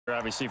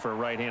Obviously, for a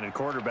right-handed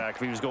quarterback,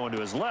 if he was going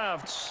to his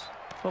left,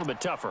 a little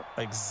bit tougher.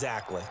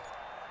 Exactly.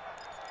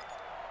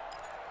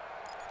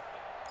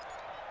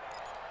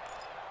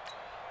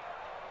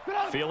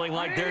 Feeling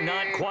like they're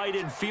not quite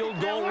in field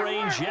goal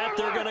range yet.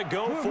 They're going to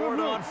go for it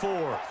on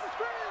fourth.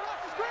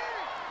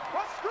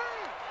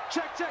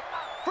 Check.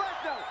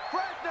 Fresno.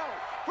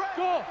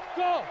 Go.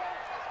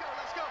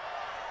 Let's go.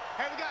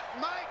 Hey, we got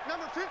Mike,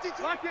 number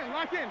 52. Lock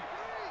in.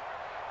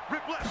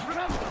 Rip left.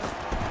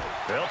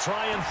 They'll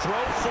try and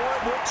throw for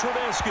it with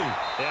Trubisky.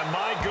 And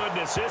my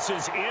goodness, this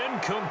is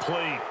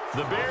incomplete.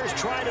 The Bears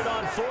tried it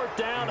on fourth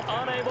down,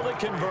 unable to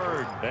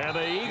convert. And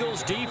the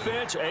Eagles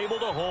defense able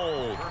to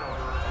hold.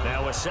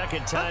 Now a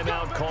second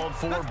timeout called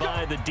for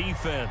by the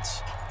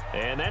defense.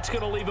 And that's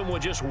going to leave them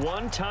with just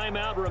one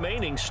timeout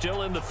remaining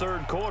still in the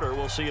third quarter.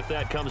 We'll see if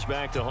that comes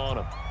back to haunt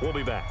them. We'll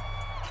be back.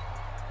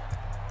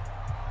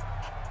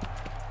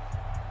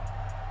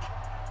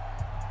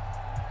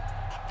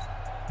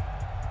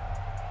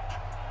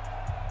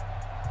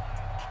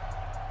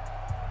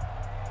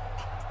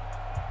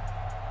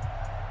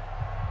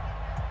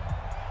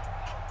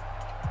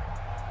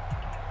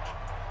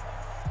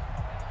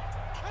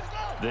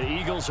 The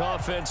Eagles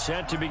offense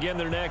set to begin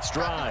their next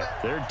drive.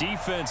 Their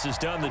defense has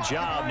done the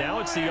job. Now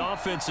it's the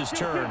offense's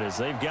turn as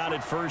they've got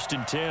it 1st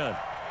and 10.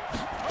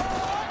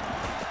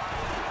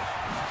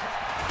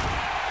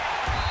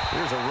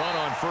 Here's a run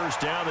on first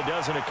down that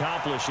doesn't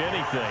accomplish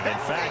anything. In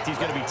fact, he's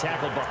going to be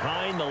tackled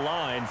behind the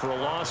line for a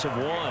loss of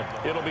 1.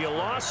 It'll be a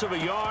loss of a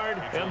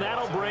yard, and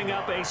that'll bring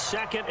up a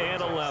 2nd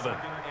and 11.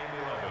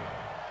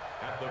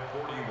 At the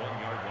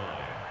 41-yard line.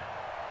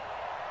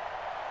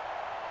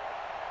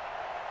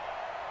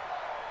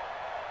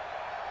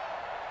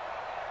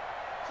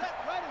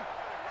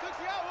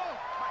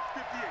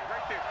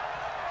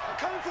 I'm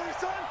coming for you,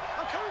 son.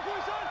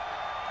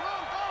 Go.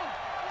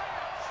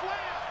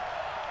 Slam.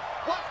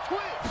 Watch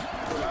twitch.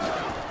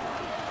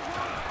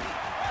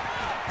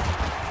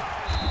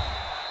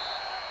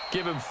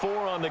 Give him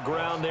 4 on the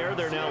ground there.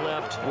 They're now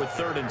left with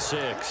 3rd and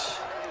 6.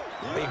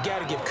 You got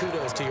to give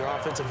kudos to your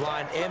offensive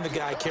line and the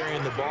guy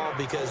carrying the ball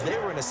because they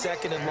were in a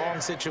 2nd and long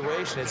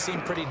situation. It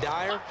seemed pretty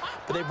dire,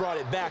 but they brought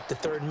it back to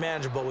 3rd and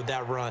manageable with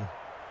that run.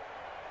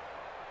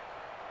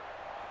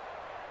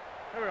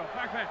 Here we go.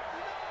 Back.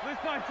 Let's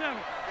 5-7.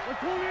 We're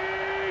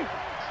 20.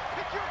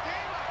 Pick your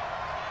game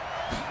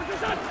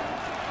up.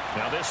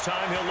 Now this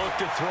time he'll look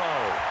to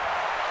throw.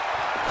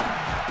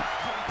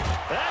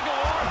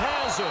 Aguilar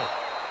has it.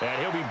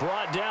 And he'll be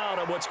brought down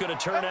on what's going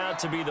to turn out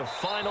to be the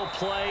final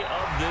play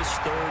of this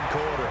third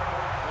quarter.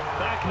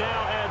 Back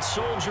now at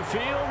Soldier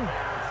Field.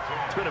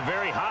 It's been a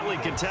very hotly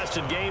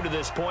contested game to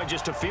this point.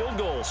 Just a field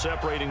goal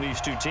separating these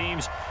two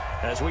teams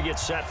as we get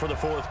set for the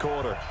fourth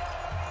quarter.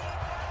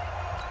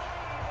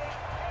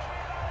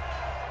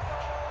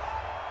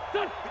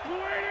 Check.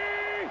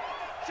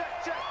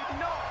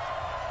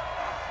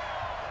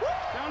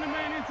 Down the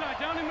man inside.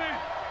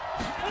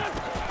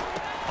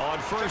 On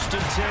 1st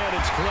and 10,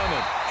 it's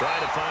Clement.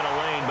 Trying to find a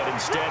lane, but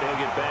instead he'll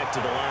get back to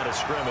the line of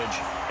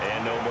scrimmage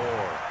and no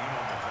more.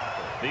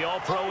 The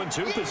All-Pro in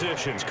 2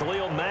 positions.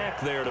 Khalil Mack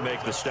there to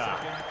make the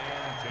stop. At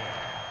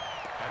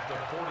the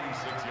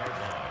 46-yard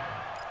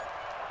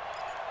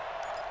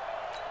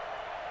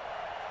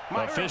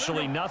line.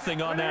 Officially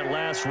nothing on that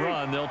last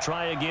run. They'll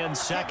try again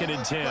 2nd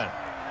and 10. I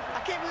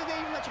can't believe they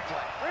even let you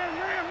play. Ram.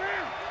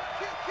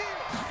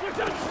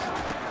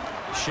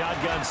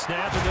 Shotgun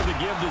snap, and they'll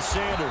give to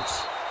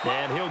Sanders.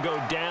 And he'll go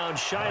down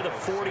shy of the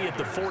 40 at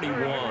the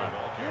 41.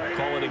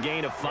 Call it a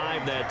gain of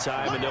 5 that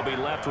time, and they'll be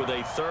left with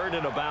a 3rd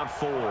and about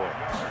 4.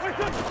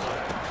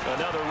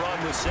 Another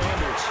run with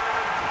Sanders.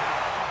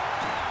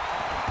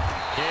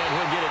 And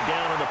he'll get it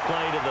down on the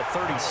play to the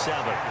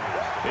 37.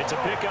 It's a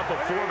pickup of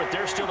 4, but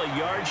they're still a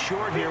yard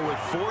short here with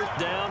 4th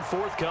down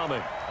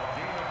forthcoming. It's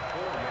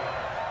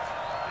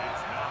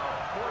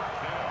now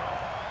 4th down.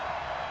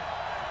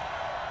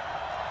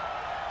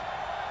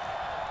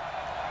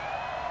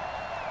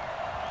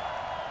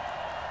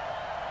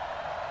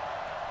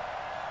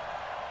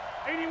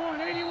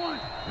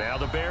 Now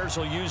the Bears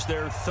will use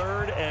their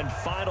 3rd and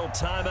final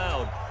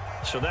timeout.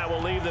 So that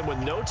will leave them with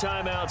no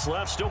timeouts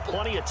left. Still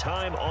plenty of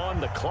time on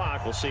the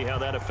clock. We'll see how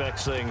that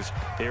affects things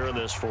here in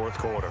this fourth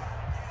quarter.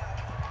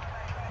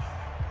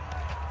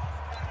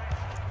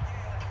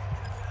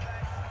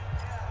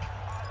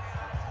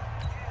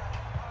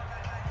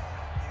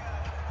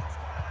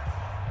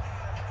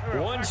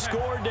 One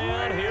score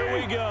down. Here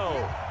we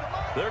go.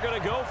 They're going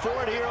to go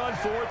for it here on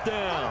 4th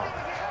down.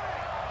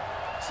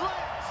 Slam.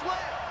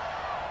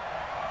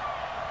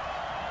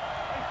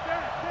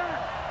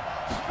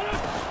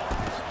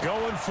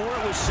 Going for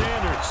it with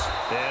Sanders.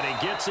 And he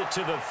gets it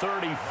to the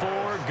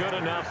 34. Good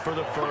enough for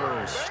the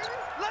first.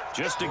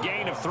 Just a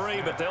gain of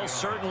 3, but they'll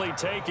certainly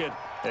take it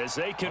as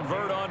they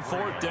convert on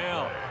 4th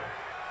down.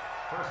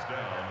 First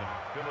down,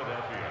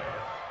 Philadelphia.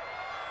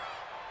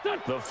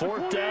 The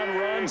 4th down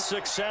run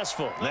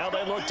successful. Now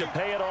they look to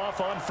pay it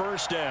off on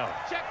 1st down.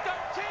 Check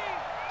 13.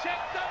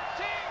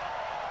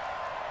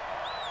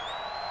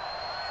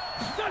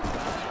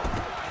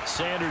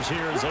 Sanders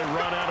here as they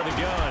run out of the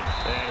gun.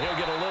 And he'll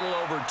get a little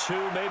for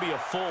 2, maybe a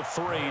full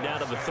 3 down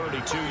to the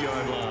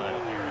 32-yard line.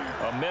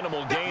 A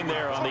minimal gain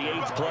there on the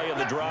 8th play of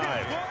the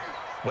drive.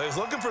 Well, he was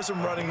looking for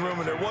some running room,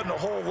 and there wasn't a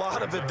whole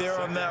lot of it there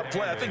on that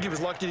play. I think he was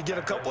lucky to get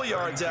a couple of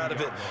yards out of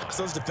it, because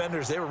those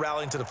defenders, they were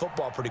rallying to the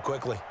football pretty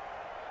quickly.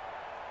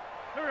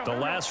 The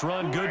last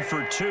run good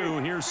for 2.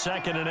 Here's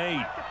 2nd and 8.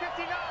 I'm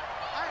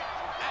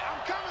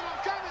coming.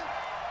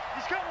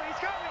 He's coming.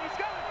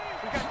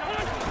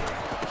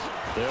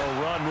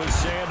 They'll run with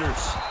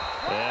Sanders.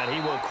 And he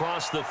will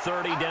cross the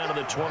 30 down to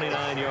the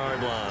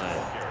 29-yard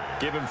line.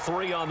 Give him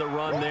 3 on the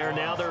run there.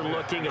 Now they're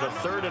looking at a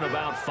 3rd and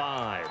about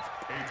 5.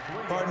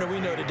 Partner, we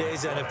know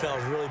today's NFL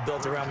is really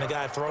built around the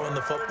guy throwing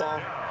the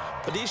football.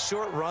 But these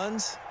short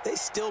runs, they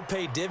still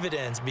pay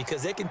dividends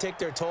because they can take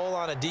their toll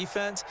on a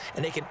defense,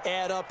 and they can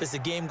add up as the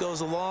game goes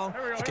along.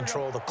 You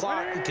control the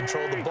clock, you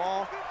control the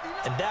ball,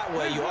 and that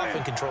way you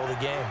often control the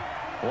game.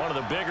 One of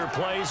the bigger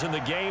plays in the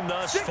game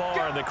thus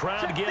far, and the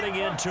crowd getting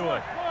into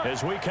it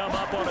as we come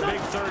up on a big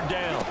 3rd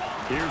down.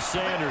 Here's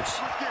Sanders.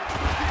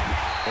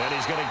 And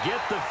he's going to get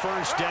the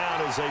first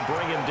down as they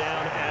bring him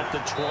down at the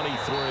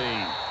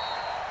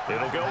 23.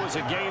 It'll go as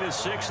a gain of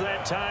 6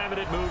 that time, and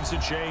it moves the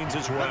chains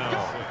as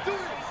well.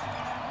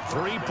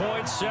 3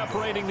 points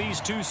separating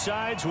these two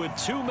sides with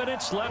 2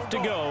 minutes left to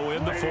go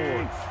in the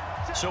 4th.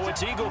 So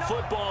it's Eagle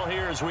football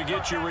here as we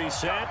get you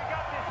reset.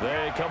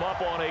 They come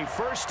up on a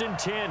 1st and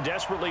 10,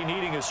 desperately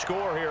needing a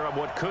score here on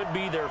what could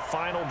be their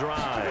final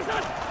drive.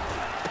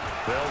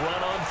 They'll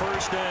run on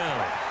 1st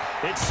down.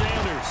 It's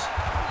Sanders.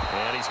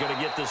 And he's going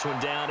to get this one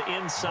down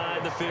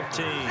inside the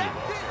 15.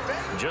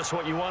 Just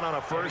what you want on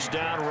a 1st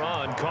down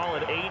run. Call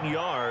it 8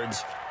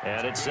 yards.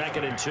 And it's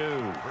 2nd and 2.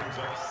 Brings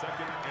up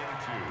 2nd and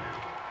 2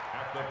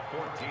 at the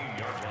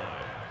 14-yard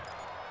line.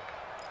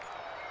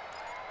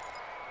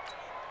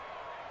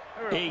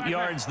 8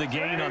 yards the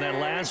gain on that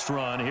last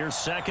run. Here's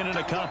 2nd and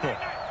a couple.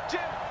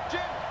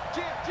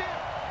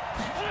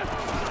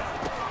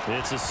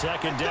 It's a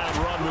 2nd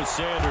down run with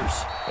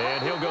Sanders.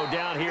 And he'll go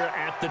down here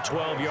at the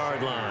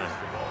 12-yard line.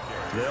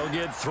 They'll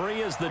get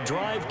 3 as the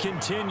drive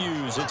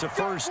continues. It's a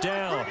 1st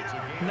down.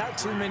 Not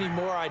too many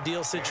more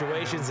ideal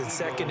situations at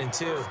 2nd and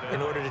 2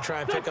 in order to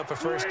try and pick up a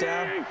 1st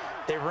down.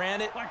 They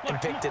ran it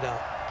and picked it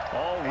up.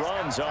 All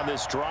runs on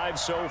this drive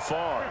so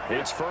far.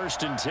 It's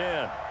 1st and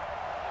 10.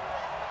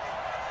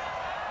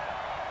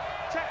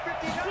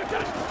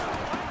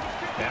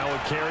 Now a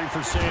carry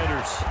for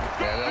Sanders.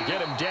 And they'll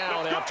get him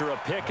down after a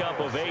pickup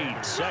of 8.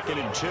 2nd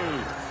and 2.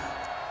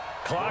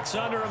 Clock's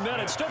under a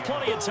minute. Still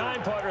plenty of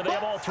time, partner. They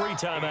have all 3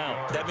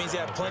 timeouts. That means they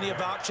have plenty of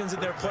options in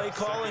their play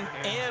calling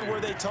and where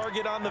they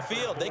target on the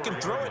field. They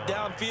can throw it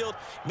downfield,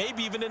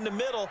 maybe even in the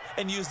middle,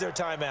 and use their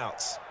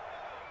timeouts.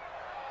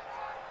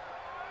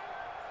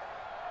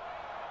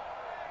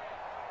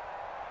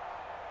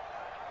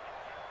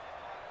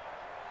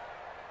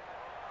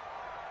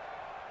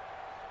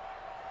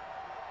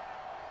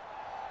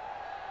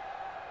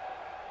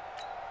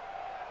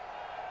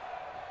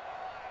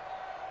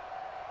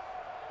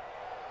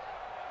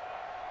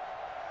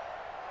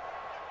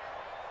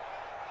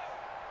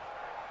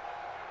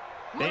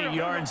 Eight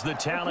yards the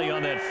tally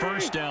on that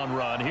 1st down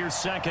run. Here's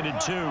 2nd and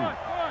 2.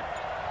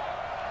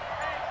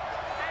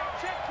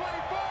 Check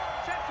 24.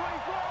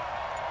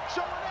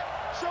 Showing up.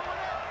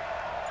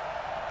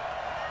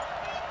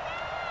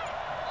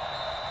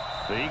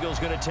 The Eagles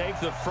going to take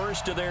the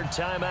first of their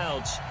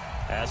timeouts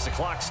as the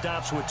clock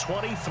stops with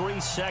 23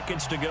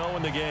 seconds to go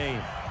in the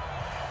game.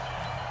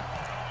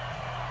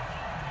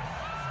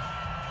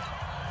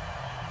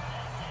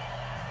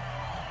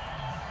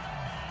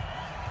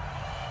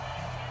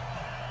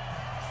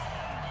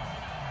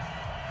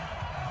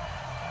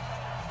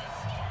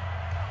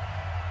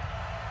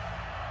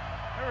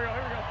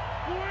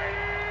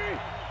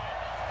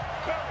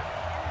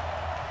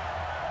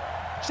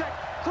 Check,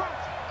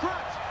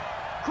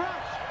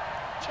 crunch.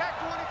 Check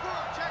 24.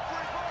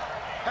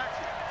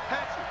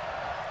 Patch it.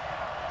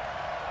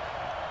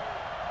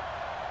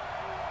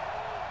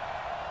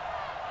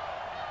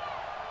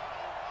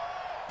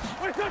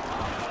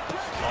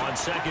 On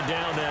 2nd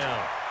down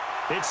now.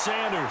 It's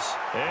Sanders,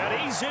 and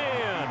he's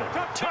in.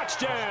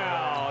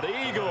 Touchdown,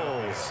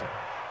 Eagles.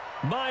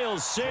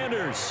 Miles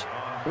Sanders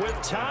with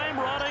time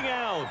running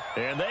out,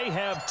 and they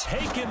have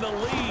taken the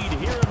lead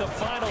here in the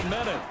final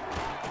minute.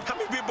 How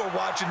many people are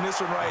watching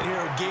this one right here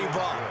who gave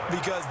up?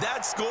 Because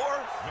that score,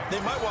 they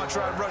might want to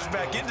try and rush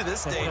back into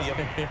this stadium.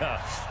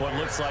 Yeah, what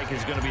looks like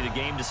is going to be the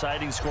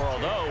game-deciding score,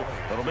 although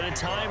a little bit of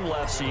time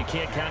left, so you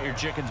can't count your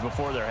chickens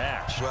before they're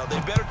hatched. Well,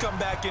 they better come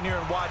back in here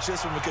and watch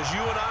this one because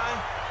you and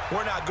I,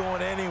 we're not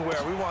going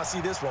anywhere. We want to see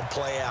this one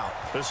play out.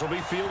 This will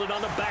be fielded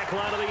on the back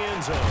line of the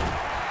end zone.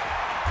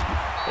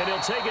 And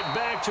he'll take it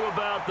back to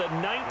about the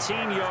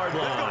 19-yard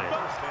line.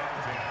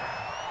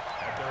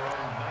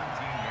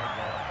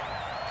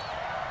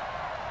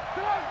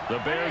 The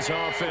Bears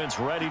offense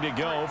ready to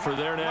go for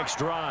their next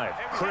drive.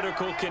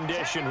 Critical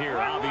condition here,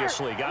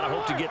 obviously. Got to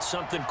hope to get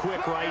something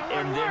quick right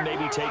and then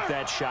maybe take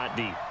that shot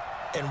deep.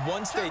 And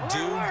once they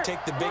do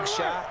take the big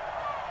shot,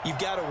 you've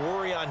got to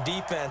worry on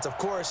defense. Of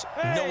course,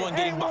 no one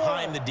getting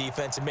behind the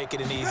defense and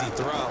making an easy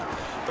throw.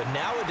 But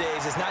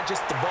nowadays, it's not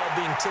just the ball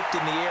being tipped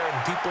in the air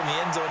and people in the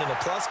end zone in a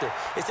cluster.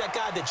 It's that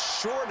guy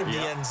that's short of the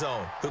end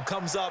zone who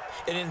comes up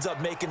and ends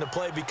up making the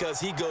play because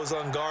he goes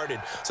unguarded.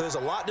 So there's a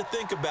lot to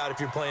think about if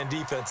you're playing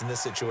defense in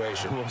this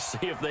situation. We'll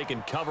see if they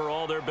can cover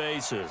all their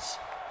bases.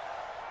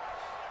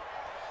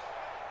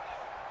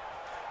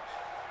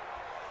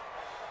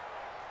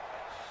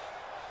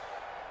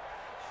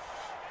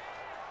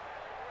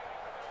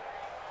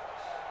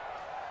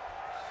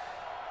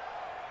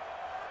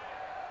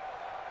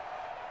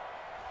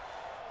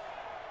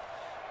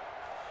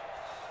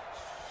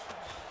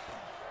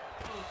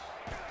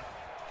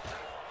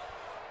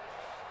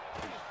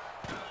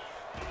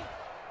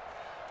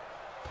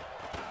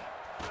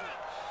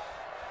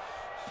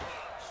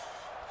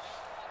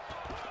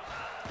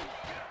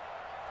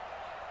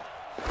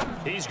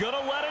 He's going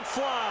to let it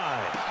fly.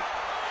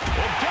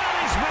 And got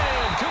his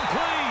man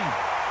complete.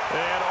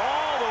 And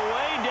all the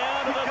way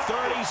down to the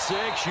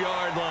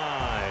 36-yard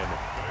line.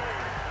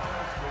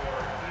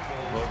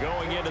 Well,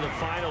 going into the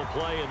final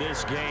play of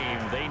this game,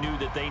 they knew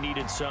that they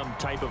needed some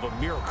type of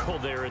a miracle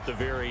there at the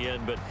very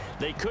end, but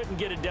they couldn't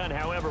get it done.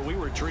 However, we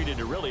were treated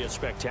to really a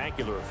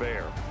spectacular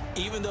affair.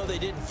 Even though they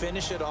didn't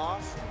finish it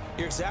off,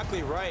 you're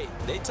exactly right.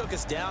 They took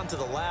us down to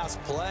the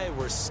last play.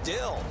 We're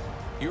still...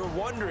 You're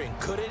wondering,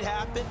 could it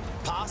happen?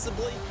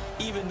 Possibly,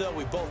 even though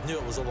we both knew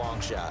it was a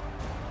long shot.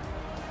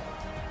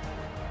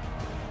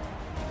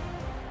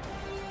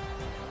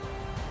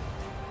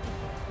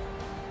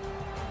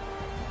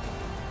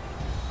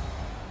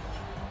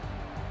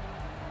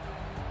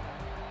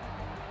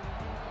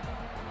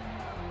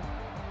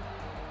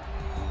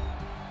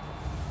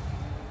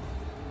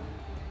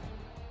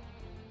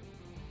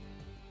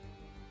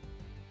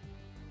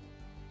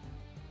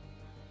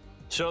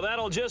 So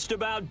that'll just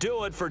about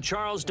do it for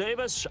Charles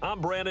Davis. I'm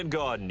Brandon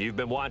Gaudin. You've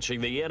been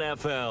watching the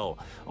NFL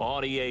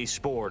on EA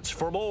Sports.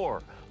 For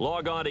more,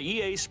 log on to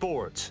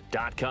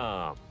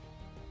easports.com.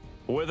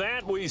 With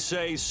that, we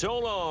say so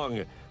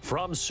long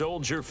from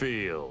Soldier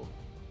Field.